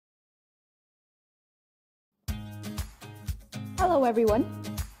Hello everyone,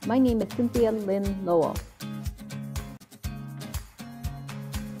 my name is Cynthia Lin Lawell.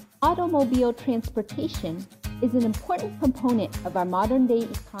 Automobile transportation is an important component of our modern-day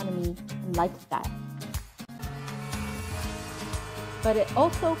economy and lifestyle. But it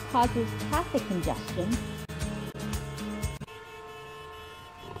also causes traffic congestion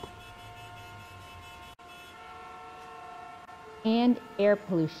and air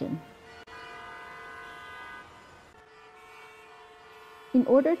pollution. In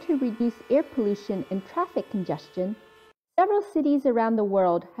order to reduce air pollution and traffic congestion, several cities around the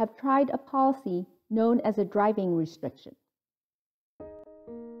world have tried a policy known as a driving restriction.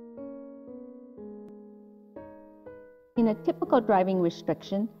 In a typical driving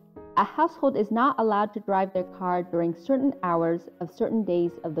restriction, a household is not allowed to drive their car during certain hours of certain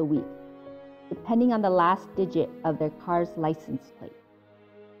days of the week, depending on the last digit of their car's license plate.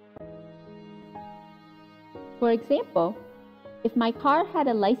 For example, if my car had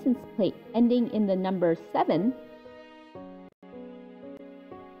a license plate ending in the number 7,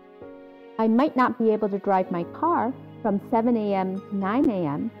 I might not be able to drive my car from 7 a.m. to 9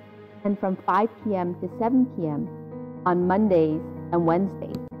 a.m. and from 5 p.m. to 7 p.m. on Mondays and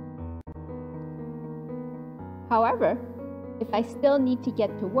Wednesdays. However, if I still need to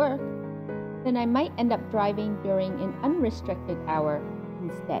get to work, then I might end up driving during an unrestricted hour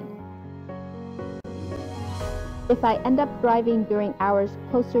instead. If I end up driving during hours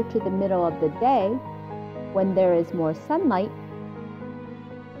closer to the middle of the day, when there is more sunlight,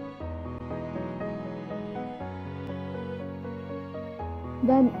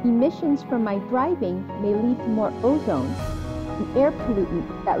 then emissions from my driving may lead to more ozone, an air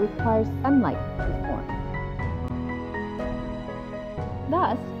pollutant that requires sunlight to form.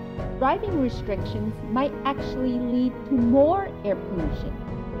 Thus, driving restrictions might actually lead to more air pollution,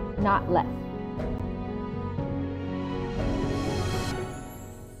 not less.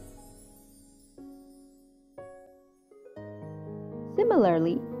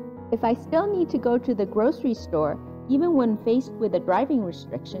 Similarly, if I still need to go to the grocery store even when faced with a driving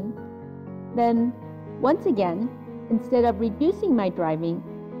restriction, then, once again, instead of reducing my driving,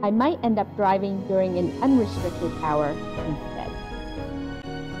 I might end up driving during an unrestricted hour instead.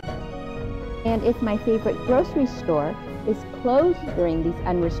 And if my favorite grocery store is closed during these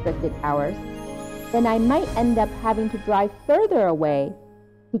unrestricted hours, then I might end up having to drive further away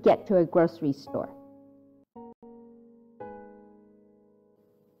to get to a grocery store.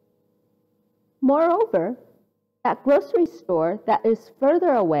 Moreover, that grocery store that is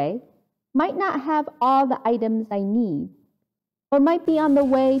further away might not have all the items I need, or might be on the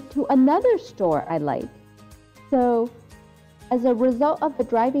way to another store I like. So, as a result of the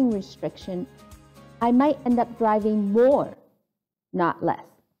driving restriction, I might end up driving more, not less.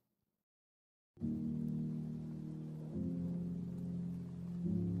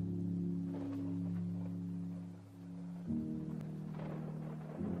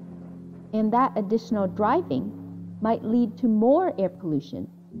 And that additional driving might lead to more air pollution,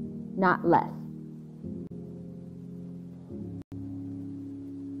 not less.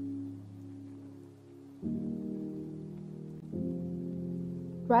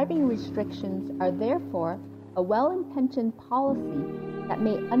 Driving restrictions are therefore a well-intentioned policy that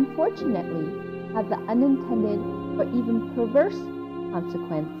may unfortunately have the unintended or even perverse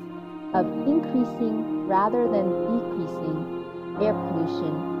consequence of increasing rather than decreasing air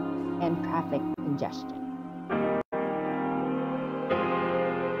pollution and traffic congestion.